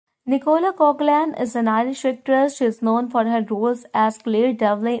Nicola coughlan is an Irish actress. She is known for her roles as Claire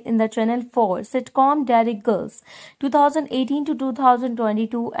Devlin in the Channel 4 sitcom Derry Girls 2018 to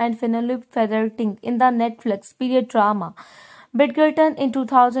 2022 and Penelope Featherton in the Netflix period drama Bridgerton in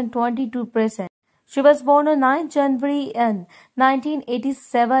 2022 present. She was born on 9 January in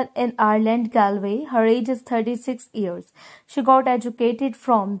 1987 in Ireland, Galway. Her age is 36 years. She got educated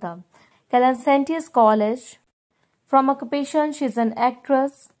from the Calancentius College. From occupation, she is an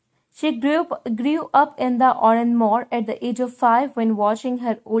actress. She grew up in the Oranmore at the age of 5 when watching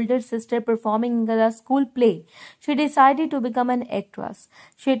her older sister performing in a school play. She decided to become an actress.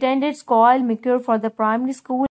 She attended Scoil Macer for the primary school